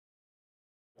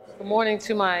Good morning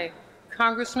to my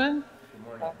congressman,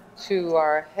 to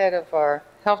our head of our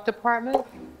health department,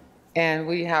 and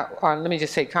we have, let me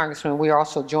just say, Congressman, we are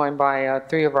also joined by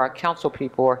three of our council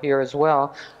people are here as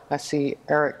well. I see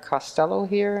Eric Costello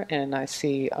here, and I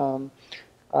see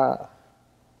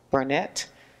Burnett,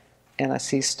 and I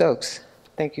see Stokes.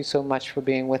 Thank you so much for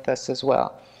being with us as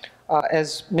well.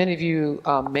 As many of you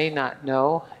may not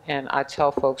know, and I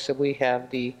tell folks that we have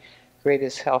the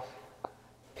greatest health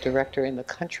director in the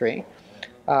country,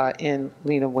 in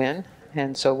Lena Wynn,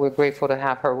 and so we're grateful to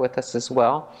have her with us as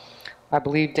well. I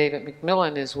believe David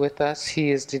McMillan is with us.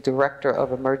 He is the Director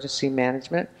of Emergency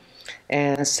Management,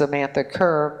 and Samantha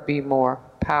Kerr, Be More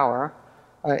Power,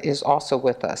 is also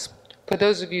with us. For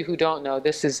those of you who don't know,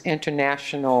 this is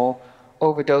International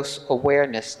Overdose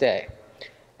Awareness Day.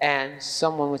 And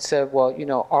someone would say, well, you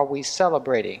know, are we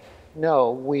celebrating? No,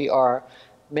 we are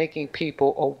making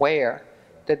people aware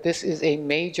that this is a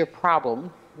major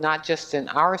problem, not just in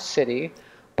our city,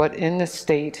 but in the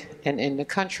state and in the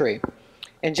country.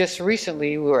 And just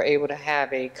recently, we were able to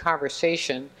have a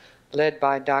conversation led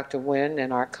by Dr. Wynn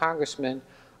and our congressman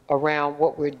around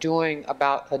what we're doing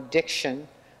about addiction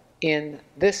in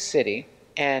this city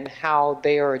and how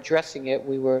they are addressing it.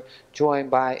 We were joined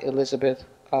by Elizabeth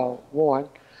Warren,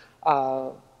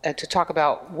 and to talk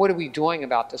about what are we doing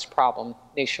about this problem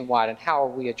nationwide and how are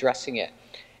we addressing it.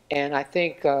 And I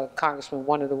think, Congressman,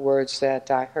 one of the words that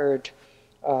I heard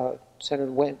Senator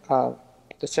Wynn,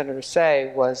 the senator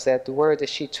say was that the word that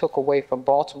she took away from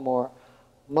Baltimore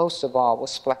most of all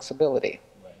was flexibility.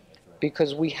 Right.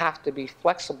 Because we have to be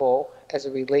flexible as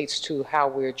it relates to how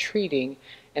we're treating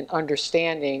and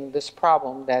understanding this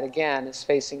problem that, again, is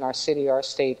facing our city, our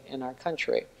state, and our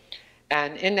country.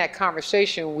 And in that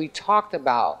conversation, we talked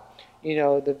about, you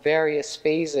know, the various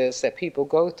phases that people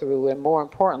go through, and more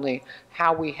importantly,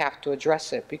 how we have to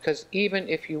address it. Because even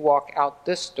if you walk out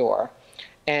this door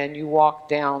and you walk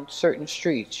down certain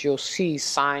streets, you'll see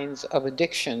signs of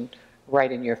addiction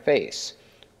right in your face,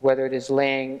 whether it is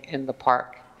laying in the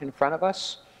park in front of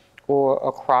us or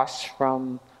across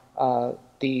from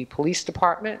the police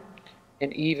department,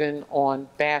 and even on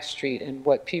Bass Street. And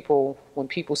what people, when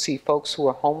people see folks who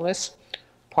are homeless,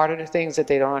 part of the things that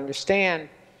they don't understand,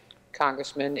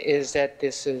 Congressman, is that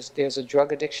there's a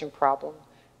drug addiction problem,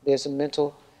 there's a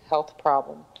mental health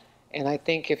problem. And I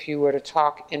think if you were to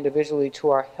talk individually to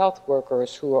our health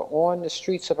workers who are on the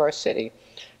streets of our city,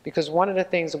 because one of the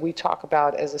things that we talk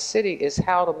about as a city is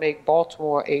how to make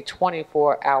Baltimore a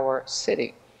 24-hour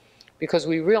city. Because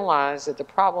we realize that the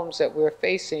problems that we're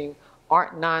facing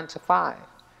aren't 9 to 5.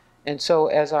 And so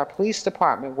as our police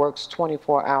department works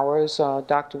 24 hours,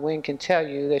 Dr. Wynn can tell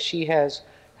you that she has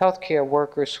healthcare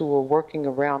workers who are working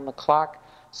around the clock.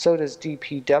 So does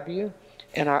DPW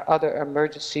and our other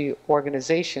emergency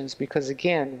organizations, because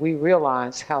again, we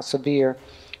realize how severe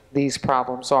these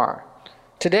problems are.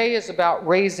 Today is about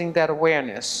raising that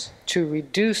awareness to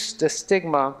reduce the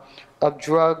stigma of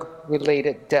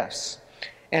drug-related deaths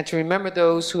and to remember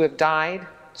those who have died,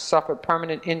 suffered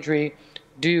permanent injury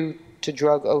due to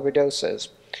drug overdoses.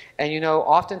 And you know,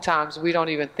 oftentimes we don't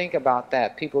even think about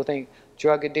that. People think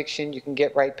drug addiction, you can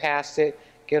get right past it,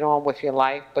 get on with your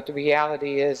life, but the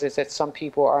reality is that some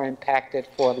people are impacted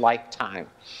for a lifetime.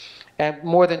 And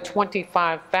more than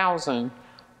 25,000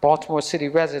 Baltimore City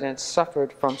residents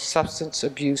suffered from substance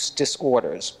abuse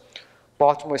disorders.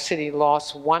 Baltimore City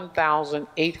lost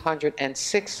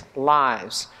 1,806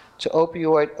 lives to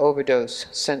opioid overdose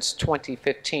since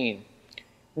 2015.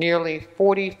 Nearly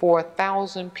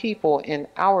 44,000 people in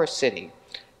our city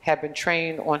have been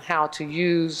trained on how to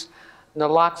use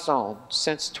naloxone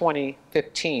since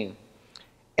 2015.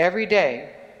 Every day,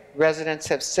 residents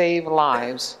have saved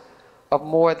lives of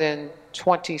more than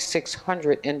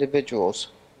 2,600 individuals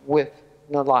with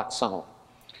naloxone.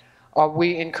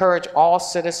 We encourage all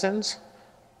citizens,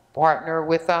 partner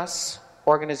with us,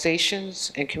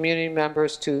 organizations, and community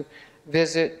members to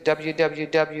visit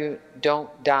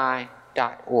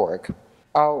www.don'tdie.org.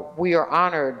 We are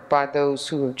honored by those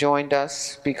who have joined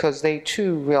us because they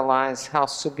too realize how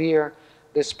severe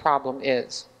this problem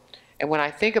is. And when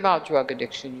I think about drug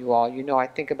addiction, you all, you know, I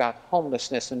think about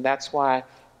homelessness, and that's why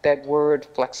that word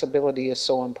flexibility is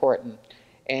so important.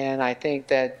 And I think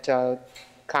that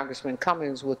Congressman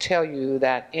Cummings will tell you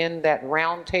that in that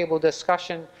roundtable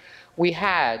discussion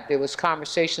there was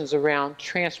conversations around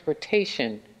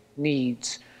transportation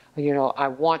needs. You know, I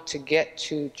want to get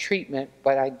to treatment,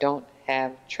 but I don't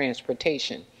have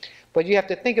transportation. But you have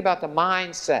to think about the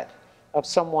mindset of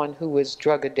someone who is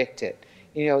drug addicted.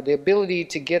 You know, the ability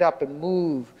to get up and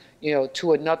move, you know,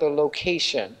 to another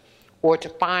location or to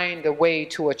find a way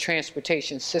to a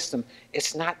transportation system.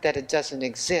 It's not that it doesn't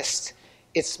exist.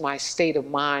 It's my state of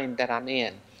mind that I'm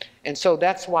in. And so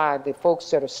that's why the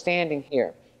folks that are standing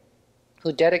here,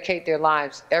 who dedicate their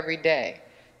lives every day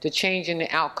to changing the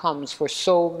outcomes for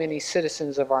so many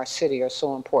citizens of our city, are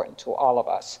so important to all of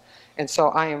us. And so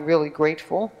I am really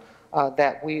grateful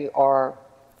that we are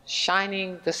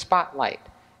shining the spotlight.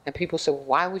 And people say,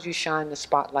 why would you shine the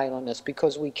spotlight on this?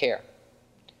 Because we care.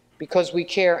 Because we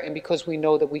care, and because we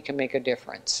know that we can make a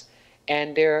difference.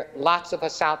 And there are lots of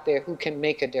us out there who can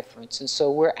make a difference. And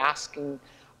so we're asking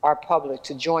our public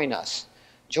to join us.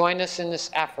 Join us in this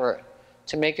effort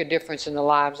to make a difference in the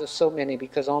lives of so many,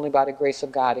 because only by the grace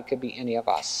of God it could be any of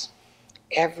us.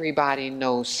 Everybody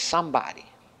knows somebody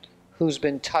who's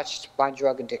been touched by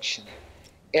drug addiction.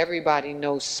 Everybody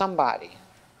knows somebody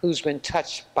who's been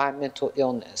touched by mental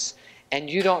illness. And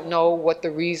you don't know what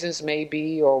the reasons may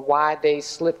be or why they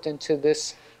slipped into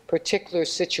this particular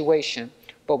situation.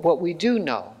 But what we do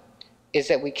know is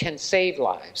that we can save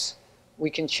lives, we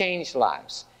can change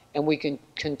lives, and we can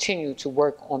continue to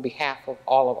work on behalf of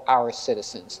all of our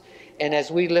citizens. And as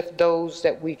we lift those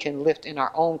that we can lift in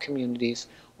our own communities,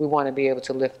 we want to be able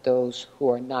to lift those who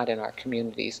are not in our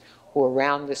communities, who are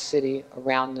around the city,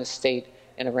 around the state,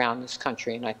 and around this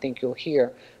country. And I think you'll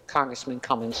hear Congressman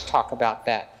Cummings talk about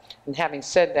that. And having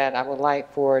said that, I would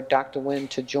like for Dr. Nguyen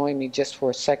to join me just for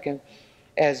a second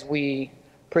as we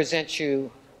present you.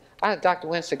 Dr.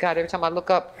 Nguyen said, God, every time I look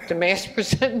up, the mayor's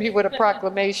presenting me with a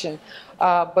proclamation.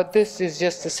 But this is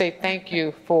just to say thank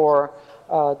you for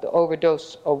the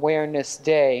Overdose Awareness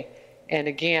Day. And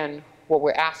again, what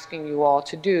we're asking you all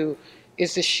to do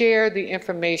is to share the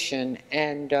information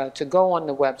and to go on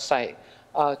the website,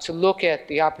 to look at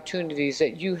the opportunities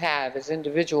that you have as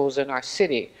individuals in our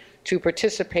city to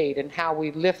participate in how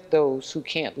we lift those who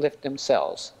can't lift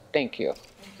themselves. Thank you.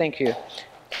 Thank you.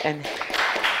 And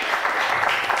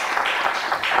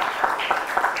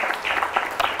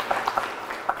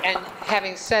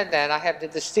having said that, I have the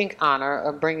distinct honor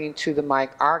of bringing to the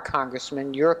mic our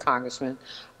congressman, your congressman.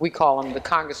 We call him the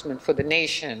Congressman for the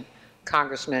Nation,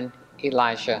 Congressman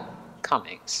Elijah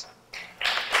Cummings.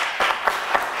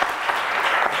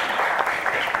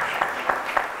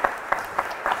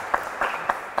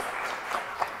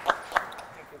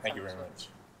 Thank you very much.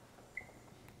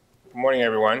 Good morning,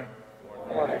 everyone.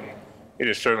 Good morning. It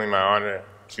is certainly my honor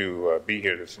to be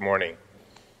here this morning.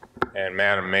 And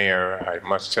Madam Mayor, I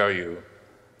must tell you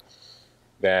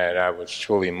that I was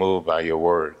truly moved by your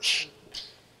words.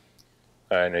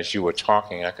 And as you were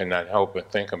talking, I could not help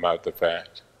but think about the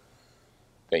fact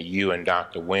that you and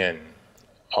Dr. Nguyen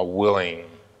are willing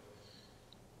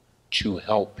to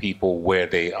help people where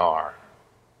they are.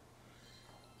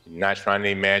 Not trying to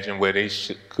imagine where they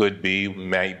could be,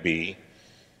 might be,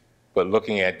 but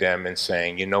looking at them and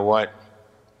saying, you know what?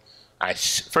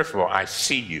 First of all, I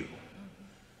see you.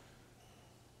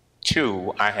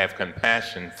 2, I have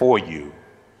compassion for you.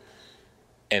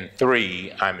 And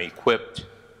 3, I'm equipped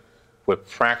with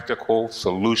practical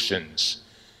solutions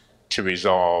to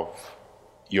resolve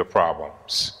your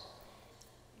problems.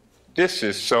 This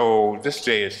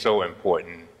day is so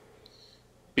important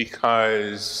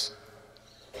because,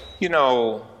 you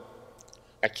know,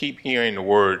 I keep hearing the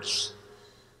words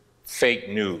fake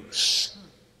news.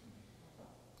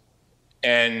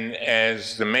 And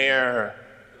as the mayor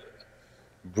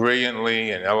brilliantly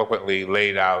and eloquently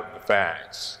laid out the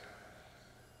facts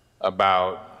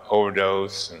about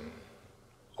overdose and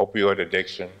opioid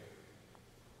addiction,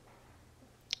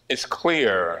 it's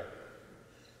clear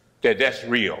that that's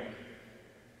real.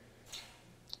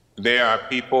 There are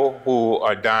people who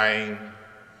are dying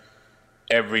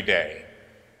every day.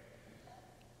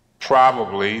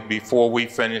 Probably before we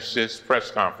finish this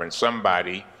press conference,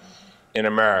 somebody in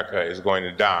America is going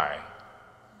to die.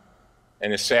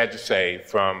 And it's sad to say,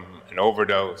 from an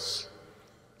overdose,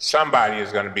 somebody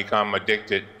is going to become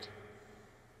addicted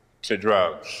to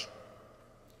drugs.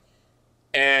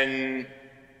 And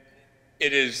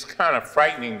it is kind of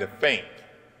frightening to think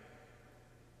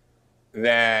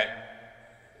that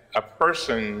a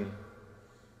person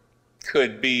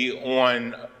could be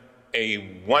on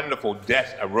a wonderful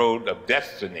a road of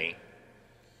destiny,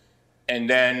 and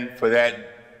then for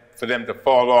them to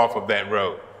fall off of that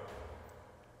road.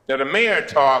 Now, the mayor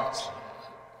talked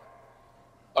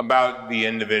about the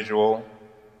individual,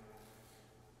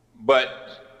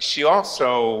 but she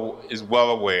also is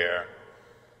well aware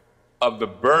of the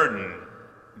burden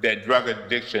that drug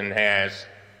addiction has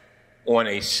on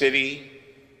a city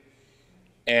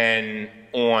and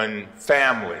on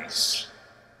families.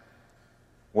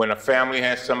 When a family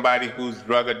has somebody who's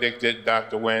drug addicted,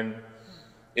 Dr. Nguyen,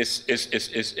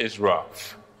 it's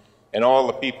rough. And all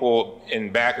the people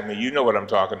in back of me, you know what I'm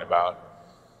talking about.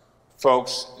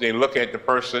 folks, they look at the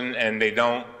person and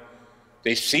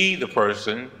they see the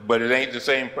person, but it ain't the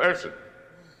same person.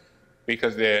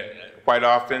 Because quite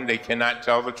often they cannot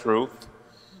tell the truth.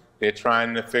 They're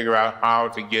trying to figure out how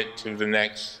to get to the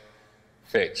next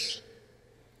fix.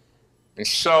 And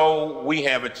so we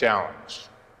have a challenge.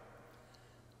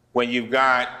 When you've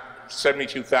got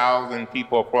 72,000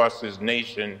 people across this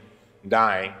nation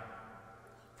dying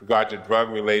with regard to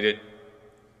drug-related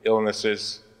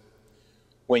illnesses,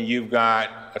 when you've got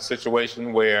a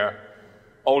situation where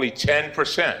only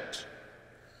 10%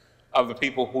 of the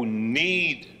people who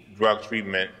need drug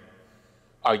treatment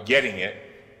are getting it,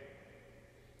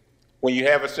 when you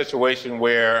have a situation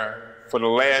where for the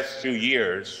last 2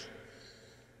 years,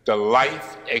 the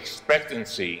life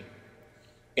expectancy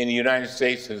in the United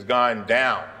States has gone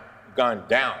down,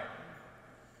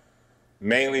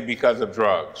 mainly because of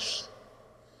drugs,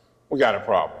 we got a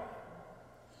problem.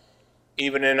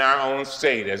 Even in our own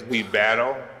state, as we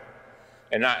battle,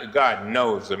 and God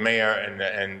knows the mayor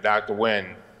and Dr.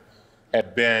 Nguyen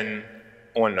have been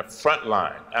on the front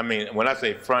line. I mean, when I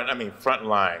say front, I mean front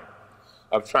line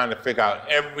of trying to figure out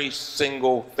every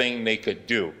single thing they could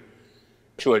do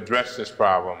to address this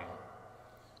problem.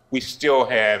 We still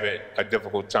have a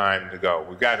difficult time to go.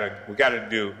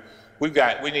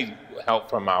 We need help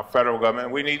from our federal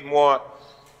government. We need more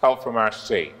help from our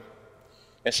state.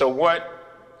 And so what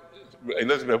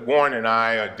Elizabeth Warren and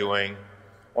I are doing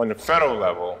on the federal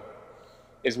level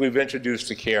is we've introduced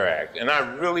the CARE Act. And I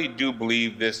really do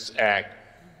believe this act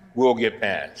will get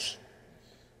passed.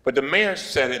 But the mayor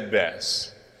said it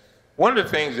best. One of the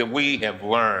things that we have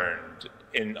learned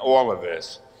in all of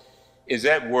this is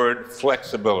that word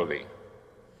flexibility.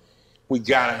 We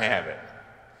gotta have it.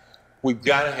 We've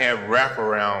gotta have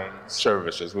wraparound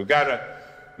services. We've gotta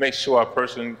make sure a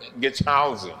person gets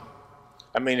housing.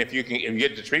 I mean, if you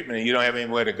get the treatment and you don't have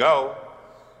anywhere to go,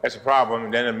 that's a problem.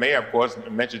 And then the mayor, of course,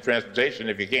 mentioned transportation.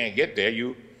 If you can't get there,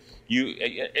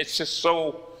 it's just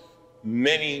so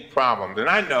many problems. And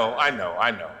I know.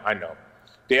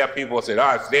 There are people who say,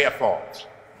 oh, it's their fault.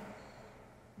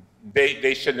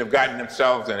 They shouldn't have gotten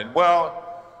themselves in it.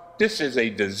 Well, this is a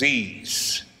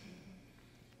disease,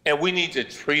 and we need to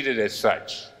treat it as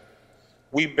such.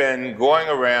 We've been going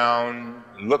around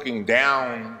looking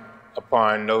down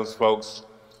upon those folks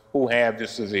who have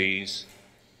this disease,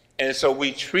 and so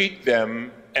we treat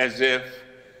them as if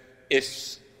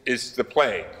it's the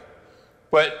plague.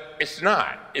 But it's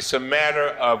not. It's a matter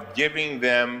of giving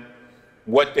them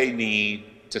what they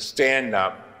need to stand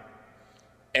up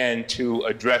and to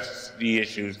address the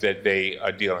issues that they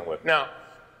are dealing with. Now,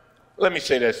 let me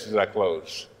say this as I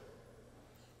close.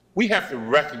 We have to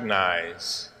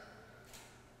recognize,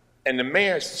 and the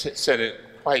mayor said it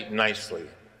quite nicely,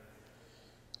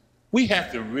 we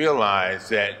have to realize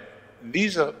that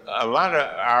these are a lot of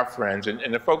our friends,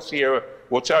 and the folks here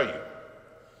will tell you,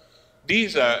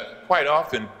 these are quite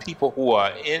often people who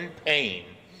are in pain,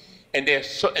 and they're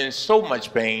in so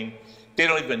much pain, they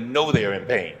don't even know they're in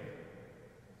pain.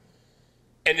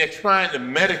 And they're trying to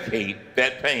medicate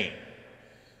that pain.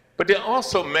 But they're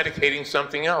also medicating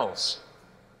something else.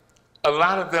 A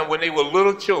lot of them, when they were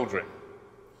little children,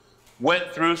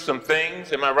 went through some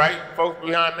things, am I right, folks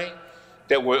behind me,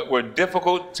 that were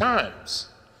difficult times.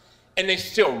 And they're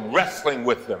still wrestling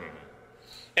with them.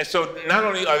 And so not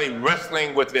only are they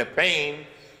wrestling with their pain,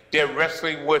 they're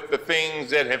wrestling with the things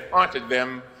that have haunted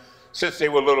them since they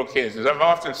were little kids. As I've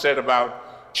often said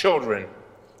about children,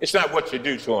 it's not what you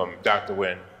do to them, Dr.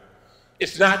 Nguyen.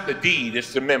 It's not the deed,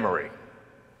 it's the memory.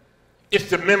 It's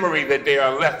the memory that they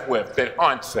are left with that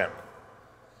haunts them.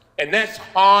 And that's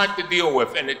hard to deal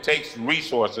with, and it takes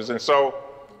resources. And so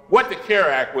what the CARE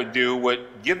Act would do would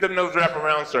give them those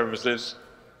wraparound services,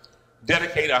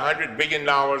 dedicate $100 billion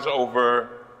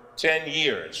over 10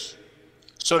 years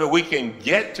so that we can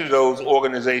get to those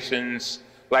organizations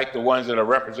like the ones that are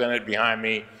represented behind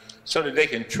me so that they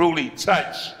can truly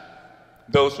touch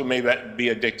those who may be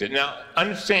addicted. Now,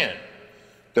 understand,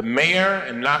 the mayor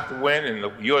and Dr. Nguyen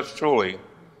and yours truly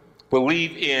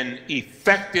believe in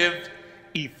effective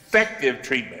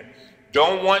treatment.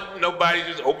 Don't want nobody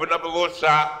just open up a little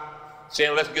shop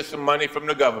saying, let's get some money from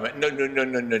the government. No.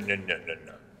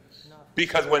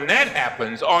 Because when that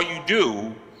happens, all you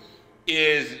do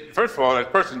is, first of all, the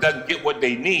person doesn't get what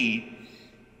they need,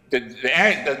 the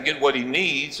addict doesn't get what he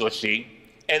needs or she,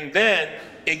 and then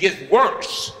it gets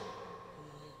worse.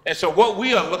 And so what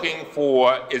we are looking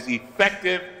for is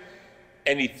effective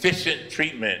and efficient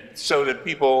treatment so that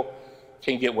people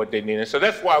can get what they need. And so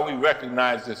that's why we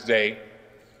recognize this day,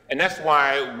 and that's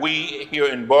why we here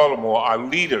in Baltimore are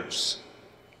leaders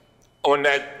on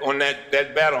that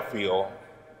battlefield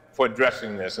for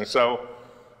addressing this. And so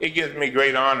it gives me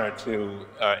great honor to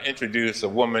introduce a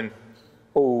woman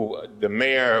who the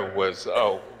mayor was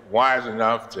wise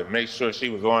enough to make sure she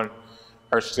was on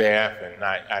her staff, and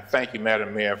I thank you,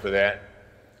 Madam Mayor, for that.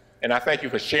 And I thank you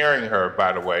for sharing her,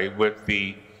 by the way, with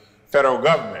the federal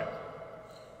government.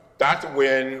 Dr.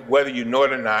 Nguyen, whether you know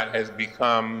it or not, has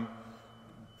become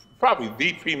probably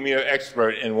the premier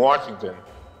expert in Washington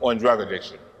on drug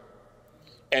addiction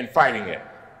and fighting it.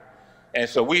 And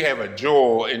so we have a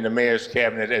jewel in the mayor's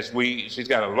cabinet she's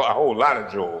got a whole lot of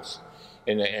jewels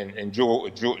and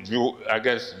jewel, I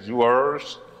guess,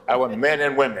 jewelers. I want men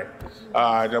and women.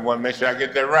 I want to make sure I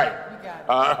get that right.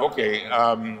 Okay.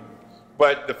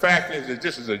 But the fact is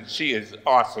that she is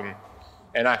awesome,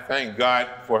 and I thank God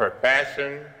for her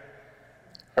passion,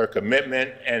 her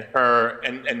commitment, and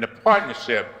the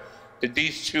partnership that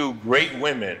these two great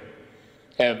women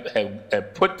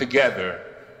have put together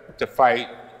to fight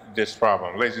this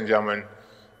problem. Ladies and gentlemen,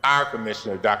 our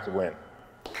Commissioner, Dr. Nguyen.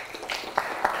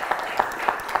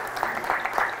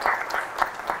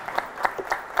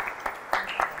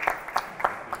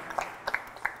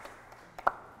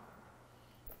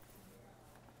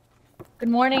 Good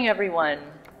morning, everyone.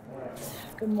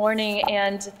 Good morning,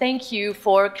 and thank you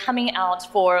for coming out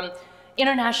for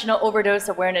International Overdose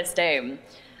Awareness Day.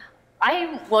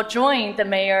 I will join the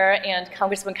mayor and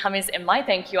Congressman Cummings in my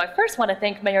thank you. I first want to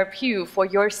thank Mayor Pugh for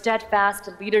your steadfast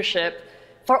leadership,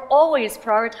 for always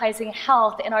prioritizing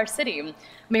health in our city.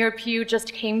 Mayor Pugh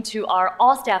just came to our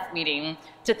all-staff meeting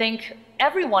to thank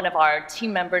every one of our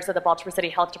team members of the Baltimore City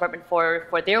Health Department for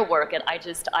their work, and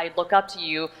I look up to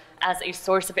you as a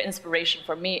source of inspiration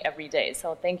for me every day.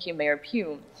 So thank you, Mayor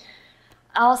Pugh.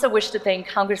 I also wish to thank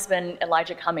Congressman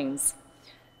Elijah Cummings.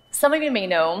 Some of you may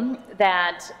know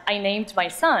that I named my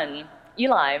son,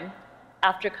 Eli,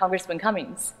 after Congressman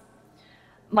Cummings.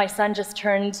 My son just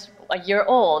turned a year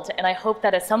old, and I hope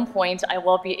that at some point I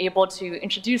will be able to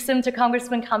introduce him to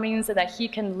Congressman Cummings and that he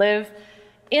can live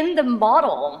in the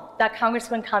model that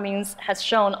Congressman Cummings has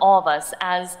shown all of us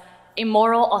as a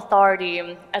moral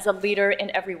authority, as a leader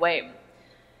in every way.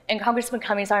 And Congressman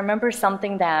Cummings, I remember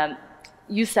something that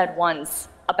you said once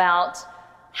about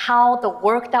how the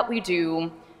work that we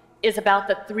do is about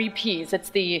the 3 Ps. It's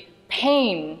the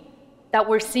pain that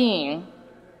we're seeing,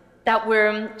 that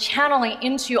we're channeling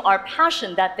into our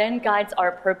passion that then guides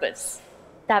our purpose.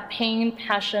 That pain,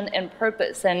 passion, and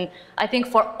purpose. And I think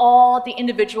for all the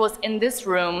individuals in this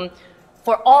room,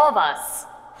 for all of us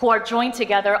who are joined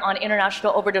together on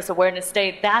International Overdose Awareness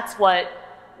Day, that's what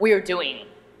we're doing.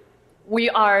 We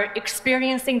are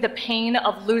experiencing the pain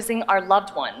of losing our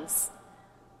loved ones.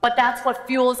 But that's what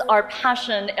fuels our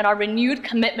passion and our renewed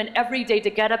commitment every day to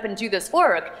get up and do this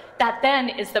work. That then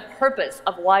is the purpose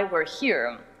of why we're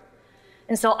here.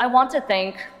 And so I want to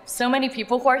thank so many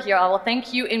people who are here. I will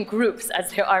thank you in groups,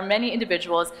 as there are many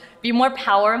individuals. Be More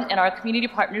Power and our community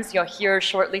partners. You'll hear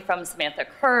shortly from Samantha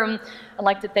Kerr. I'd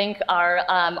like to thank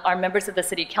our members of the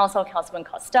City Council, Councilman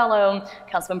Costello,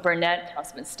 Councilman Burnett,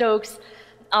 Councilman Stokes,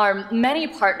 our many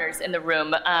partners in the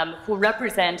room who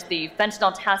represent the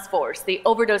Fentanyl Task Force, the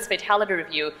Overdose Fatality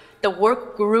Review, the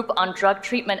Work Group on Drug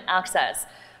Treatment Access,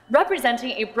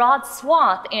 representing a broad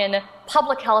swath in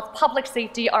public health, public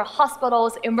safety, our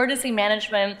hospitals, emergency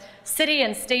management, city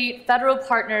and state, federal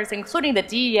partners, including the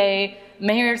DEA,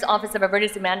 Mayor's Office of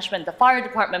Emergency Management, the Fire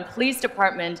Department, Police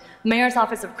Department, Mayor's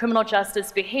Office of Criminal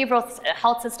Justice, Behavioral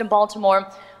Health System Baltimore,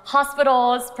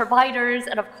 hospitals, providers,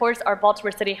 and of course our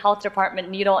Baltimore City Health Department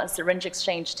Needle and Syringe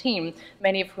Exchange team,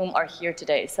 many of whom are here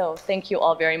today. So thank you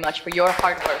all very much for your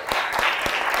hard work.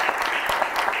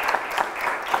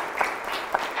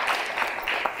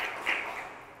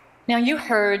 Now, you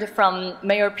heard from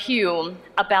Mayor Pugh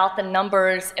about the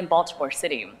numbers in Baltimore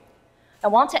City. I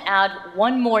want to add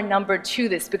one more number to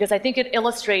this because I think it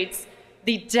illustrates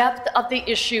the depth of the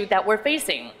issue that we're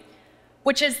facing,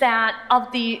 which is that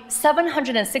of the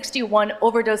 761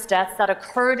 overdose deaths that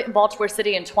occurred in Baltimore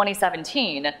City in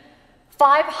 2017,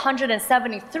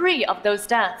 573 of those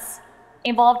deaths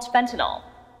involved fentanyl.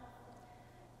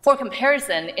 For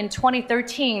comparison, in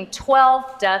 2013,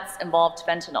 12 deaths involved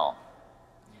fentanyl,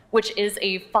 which is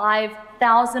a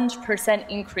 5,000%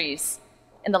 increase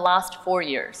in the last 4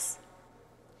 years.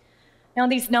 Now,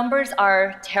 these numbers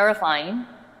are terrifying,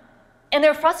 and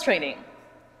they're frustrating.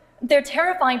 They're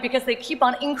terrifying because they keep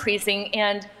on increasing,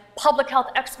 and public health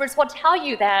experts will tell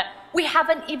you that we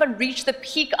haven't even reached the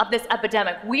peak of this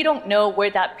epidemic. We don't know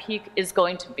where that peak is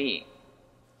going to be.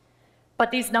 But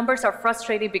these numbers are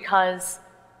frustrating because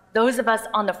those of us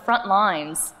on the front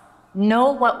lines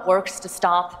know what works to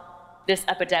stop this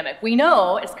epidemic. We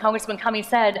know, as Congressman Cummings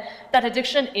said, that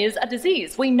addiction is a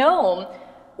disease. We know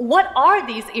what are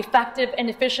these effective and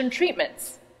efficient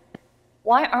treatments.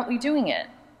 Why aren't we doing it?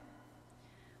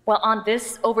 Well, on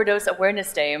this Overdose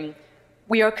Awareness Day,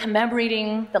 we are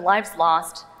commemorating the lives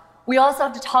lost. We also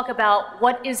have to talk about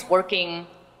what is working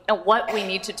and what we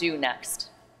need to do next.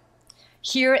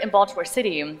 Here in Baltimore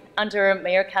City, under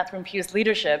Mayor Catherine Pugh's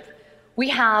leadership, we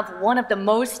have one of the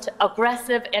most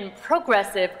aggressive and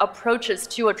progressive approaches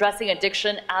to addressing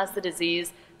addiction as the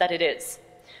disease that it is.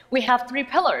 We have 3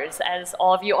 pillars, as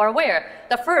all of you are aware.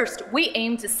 The first, we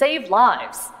aim to save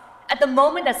lives. At the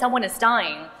moment that someone is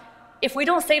dying, if we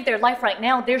don't save their life right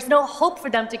now, there's no hope for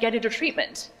them to get into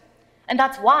treatment. And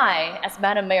that's why, as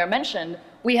Madam Mayor mentioned,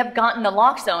 we have gotten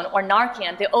naloxone or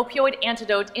Narcan, the opioid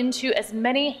antidote, into as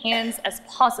many hands as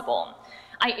possible.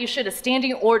 I issued a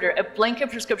standing order, a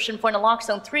blanket prescription for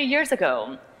naloxone 3 years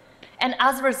ago. And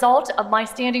as a result of my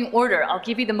standing order, I'll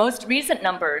give you the most recent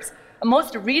numbers. The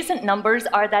most recent numbers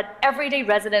are that everyday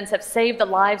residents have saved the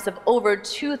lives of over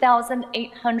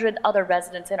 2,800 other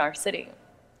residents in our city,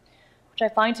 which I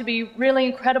find to be really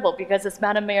incredible because, as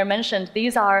Madam Mayor mentioned,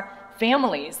 these are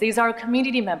families, these are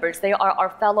community members, they are our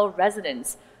fellow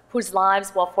residents whose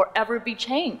lives will forever be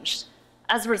changed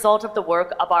as a result of the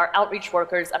work of our outreach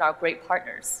workers and our great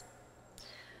partners.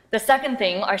 The second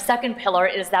thing, our second pillar,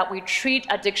 is that we treat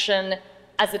addiction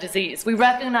as a disease. We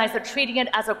recognize that treating it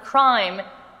as a crime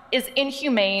is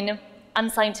inhumane,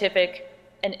 unscientific,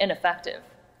 and ineffective.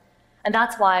 And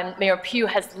that's why Mayor Pugh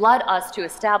has led us to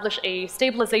establish a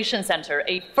stabilization center,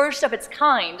 a first of its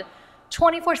kind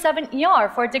 24/7 ER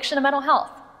for addiction and mental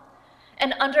health.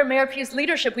 And under Mayor Pugh's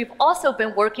leadership, we've also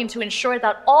been working to ensure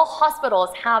that all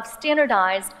hospitals have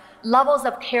standardized levels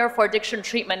of care for addiction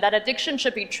treatment, that addiction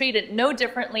should be treated no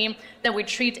differently than we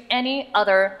treat any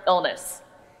other illness.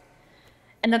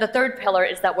 And then the third pillar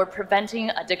is that we're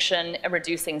preventing addiction and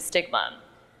reducing stigma.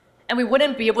 And we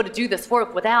wouldn't be able to do this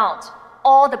work without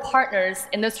all the partners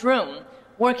in this room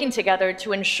working together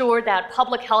to ensure that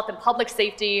public health and public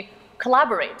safety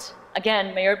collaborate.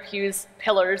 Again, Mayor Pugh's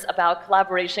pillars about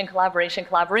collaboration, collaboration,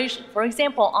 collaboration. For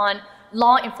example, on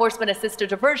law enforcement assisted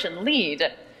diversion,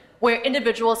 LEAD, where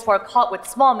individuals who are caught with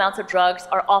small amounts of drugs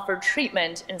are offered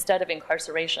treatment instead of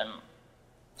incarceration.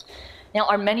 Now,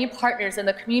 our many partners in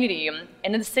the community,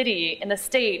 in the city, in the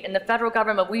state, in the federal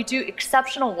government, we do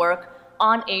exceptional work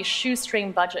on a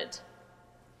shoestring budget.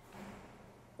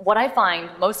 What I find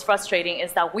most frustrating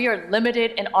is that we are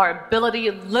limited in our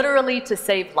ability literally to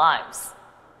save lives.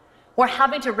 We're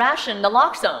having to ration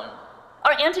naloxone,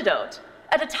 our antidote,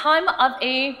 at a time of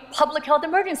a public health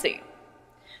emergency.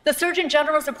 The Surgeon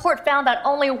General's report found that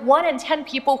only 1 in 10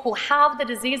 people who have the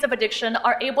disease of addiction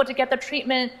are able to get the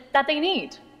treatment that they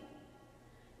need.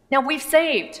 Now, we've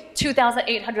saved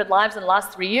 2,800 lives in the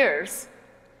last 3 years,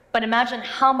 but imagine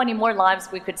how many more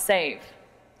lives we could save,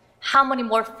 how many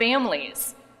more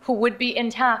families who would be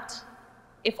intact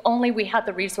if only we had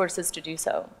the resources to do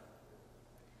so.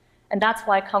 And that's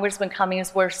why, Congressman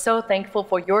Cummings, we're so thankful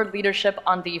for your leadership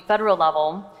on the federal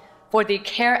level, for the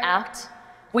CARE Act.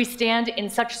 We stand in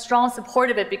such strong support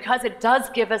of it because it does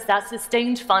give us that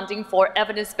sustained funding for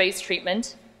evidence-based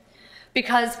treatment,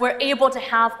 because we're able to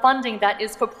have funding that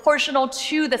is proportional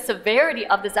to the severity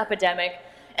of this epidemic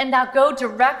and that go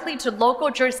directly to local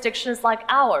jurisdictions like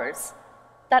ours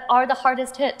that are the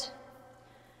hardest hit.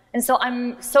 And so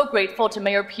I'm so grateful to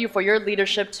Mayor Pugh for your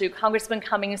leadership, to Congressman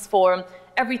Cummings for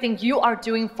everything you are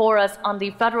doing for us on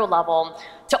the federal level,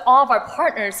 to all of our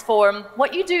partners for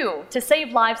what you do to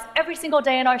save lives every single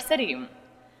day in our city.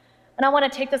 And I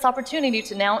want to take this opportunity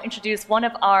to now introduce one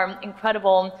of our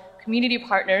incredible community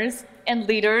partners and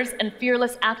leaders and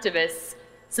fearless activists,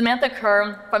 Samantha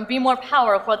Kerr from Be More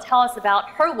Power, who will tell us about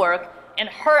her work and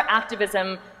her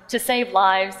activism to save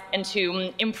lives and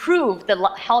to improve the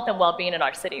health and well-being in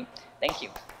our city. Thank you.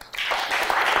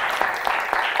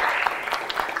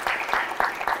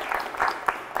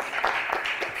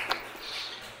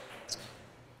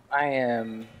 I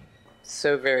am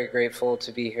so very grateful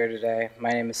to be here today.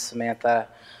 My name is Samantha.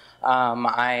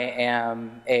 I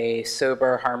am a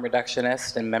sober harm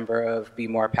reductionist and member of Be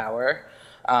More Power.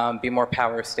 Be More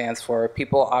Power stands for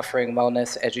People Offering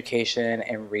Wellness, Education,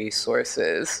 and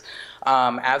Resources.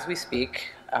 As we speak,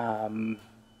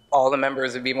 all the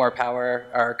members of Be More Power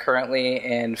are currently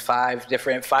in 5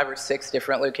 or 6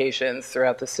 different locations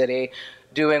throughout the city,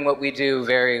 doing what we do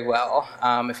very well,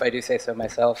 if I do say so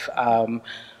myself.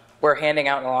 We're handing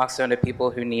out naloxone to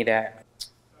people who need it.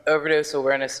 Overdose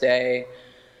Awareness Day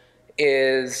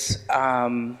is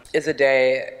a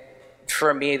day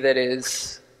for me that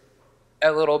is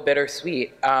a little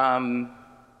bittersweet.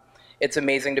 It's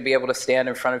amazing to be able to stand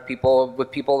in front of people,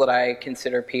 with people that I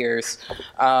consider peers,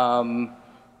 and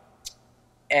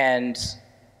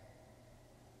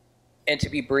to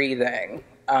be breathing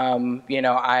You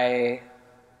know, I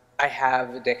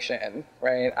have addiction,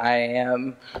 right? I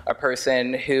am a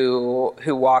person who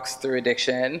walks through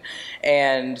addiction,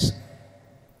 and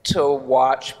to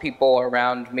watch people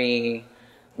around me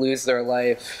lose their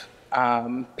life,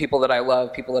 people that I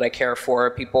love, people that I care for,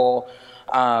 people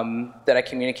that I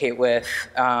communicate with,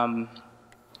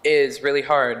 is really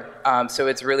hard. So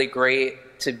it's really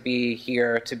great to be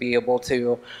here, to be able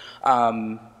to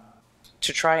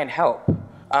try and help.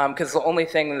 Because the only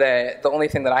thing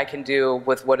that I can do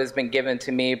with what has been given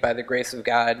to me by the grace of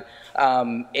God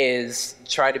is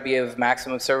try to be of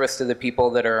maximum service to the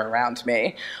people that are around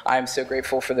me. I'm so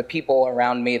grateful for the people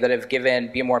around me that have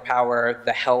given Be More Power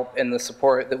the help and the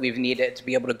support that we've needed to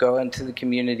be able to go into the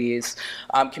communities,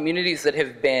 communities that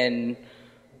have been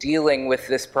dealing with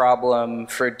this problem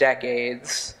for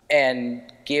decades, and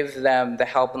give them the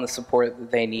help and the support that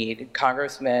they need.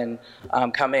 Congressman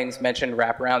Cummings mentioned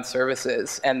wraparound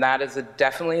services, and that is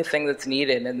definitely a thing that's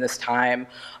needed in this time.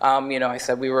 You know, I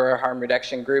said we were a harm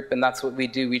reduction group, and that's what we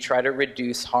do. We try to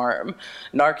reduce harm.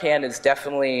 Narcan is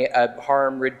definitely a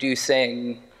harm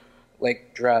reducing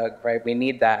drug, right? We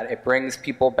need that. It brings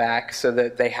people back so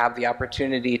that they have the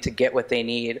opportunity to get what they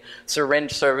need.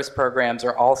 Syringe service programs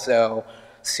are also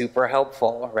super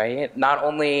helpful, right? Not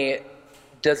only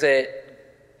does it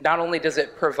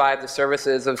provide the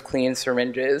services of clean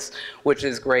syringes, which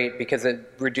is great because it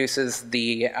reduces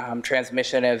the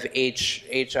transmission of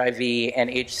HIV and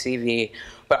HCV,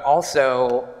 but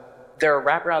also there are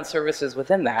wraparound services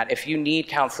within that. If you need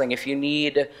counseling, if you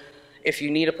need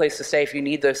a place to stay, if you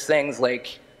need those things,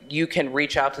 like, you can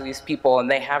reach out to these people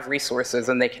and they have resources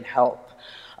and they can help.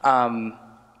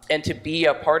 And to be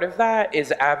a part of that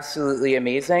is absolutely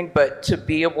amazing, but to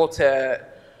be able to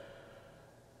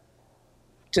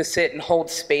sit and hold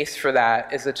space for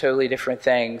that is a totally different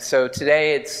thing. So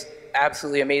today it's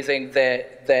absolutely amazing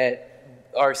that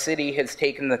our city has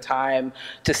taken the time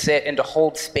to sit and to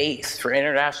hold space for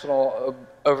International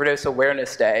Overdose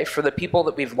Awareness Day, for the people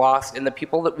that we've lost and the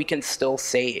people that we can still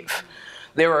save.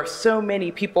 There are so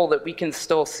many people that we can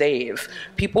still save.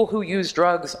 People who use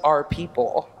drugs are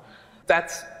people.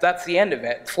 That's the end of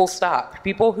it, full stop.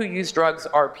 People who use drugs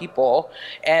are people,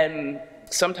 and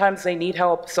sometimes they need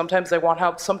help, sometimes they want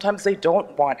help, sometimes they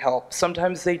don't want help,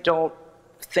 sometimes they don't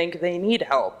think they need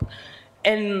help.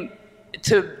 And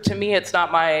to me, it's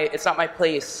not my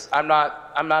place. I'm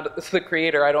not the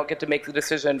creator. I don't get to make the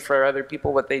decision for other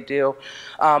people what they do.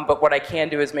 But what I can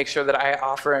do is make sure that I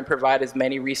offer and provide as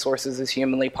many resources as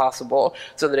humanly possible,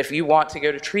 so that if you want to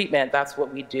go to treatment, that's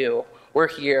what we do. We're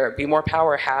here. Be More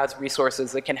Power has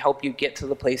resources that can help you get to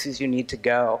the places you need to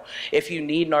go. If you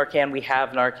need Narcan, we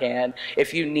have Narcan.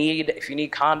 If you need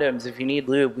condoms, if you need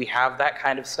lube, we have that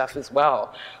kind of stuff as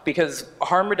well. Because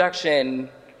harm reduction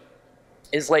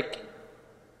is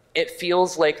it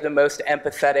feels like the most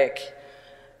empathetic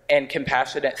and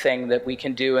compassionate thing that we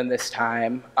can do in this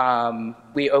time.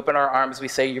 We open our arms, we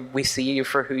say, we see you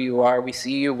for who you are, we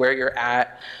see you where you're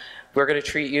at. We're gonna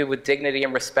treat you with dignity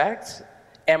and respect,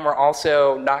 and we're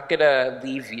also not gonna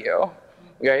leave you,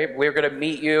 right? We're gonna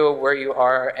meet you where you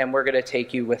are, and we're gonna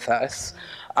take you with us.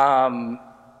 And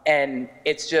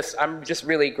I'm just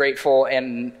really grateful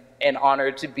and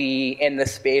honored to be in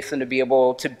this space and to be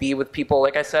able to be with people.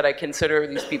 Like I said, I consider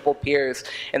these people peers,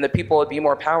 and the people at Be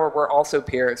More Power, we're also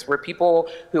peers. We're people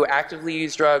who actively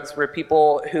use drugs. We're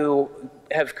people who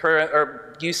have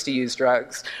used to use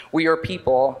drugs. We are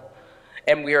people,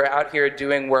 and we are out here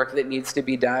doing work that needs to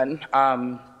be done.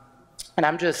 And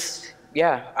I'm just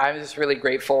really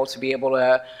grateful to be able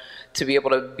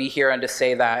to be here and to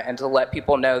say that, and to let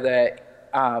people know that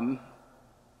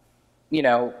you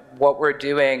know, what we're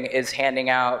doing is handing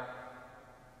out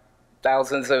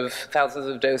thousands of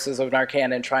doses of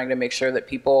Narcan and trying to make sure that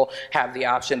people have the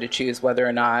option to choose whether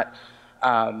or not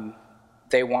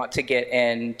they want to get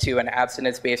into an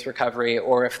abstinence-based recovery,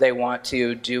 or if they want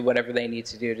to do whatever they need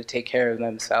to do to take care of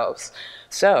themselves.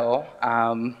 So,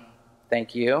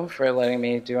 thank you for letting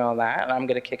me do all that, and I'm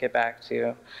going to kick it back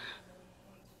to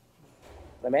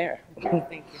the mayor.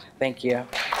 Thank you. Thank you.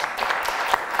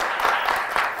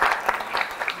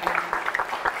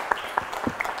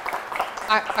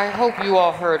 I hope you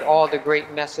all heard all the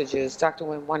great messages. Dr.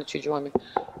 Wynn, why don't you join me?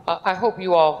 I hope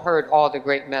you all heard all the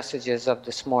great messages of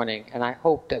this morning, and I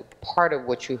hope that part of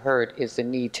what you heard is the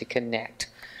need to connect.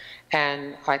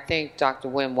 And I think, Dr.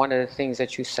 Wynn, one of the things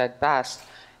that you said best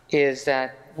is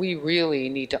that we really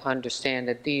need to understand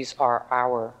that these are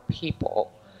our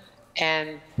people,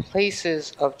 and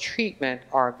places of treatment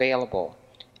are available.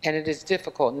 And it is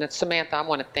difficult. And Samantha, I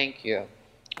want to thank you.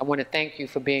 I want to thank you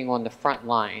for being on the front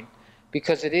line,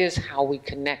 because it is how we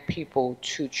connect people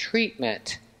to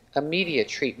treatment immediate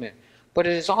treatment, but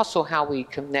it is also how we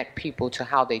connect people to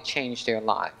how they change their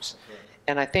lives.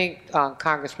 And I think,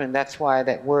 Congressman, that's why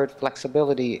that word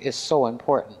flexibility is so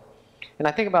important. And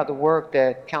I think about the work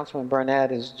that Councilman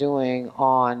Burnett is doing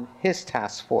on his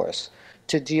task force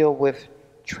to deal with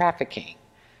trafficking.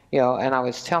 You know, and I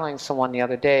was telling someone the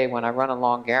other day when I run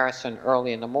along Garrison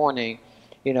early in the morning,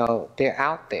 you know, they're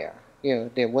out there. You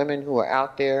know, there are women who are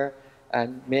out there,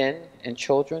 and men and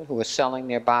children who are selling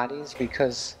their bodies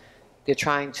because they're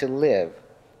trying to live.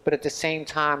 But at the same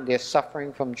time, they're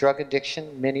suffering from drug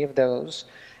addiction, many of those.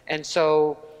 And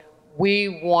so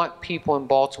we want people in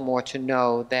Baltimore to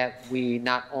know that we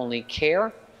not only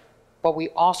care, but we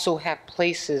also have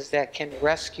places that can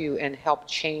rescue and help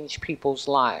change people's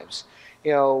lives.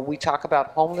 You know, we talk about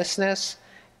homelessness,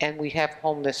 and we have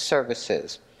homeless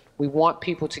services. We want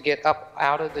people to get up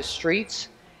out of the streets,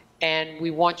 and we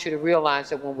want you to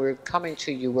realize that when we're coming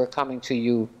to you, we're coming to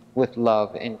you with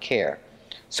love and care.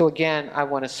 So again, I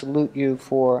want to salute you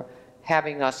for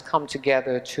having us come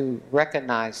together to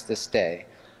recognize this day,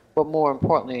 but more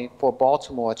importantly, for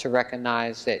Baltimore to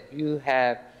recognize that you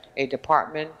have a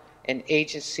department, an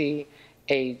agency,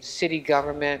 a city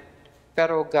government,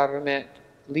 federal government,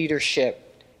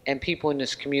 leadership, and people in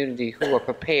this community who are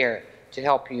prepared to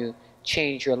help you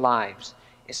change your lives.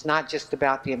 It's not just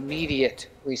about the immediate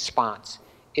response.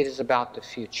 It is about the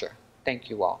future. Thank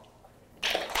you all.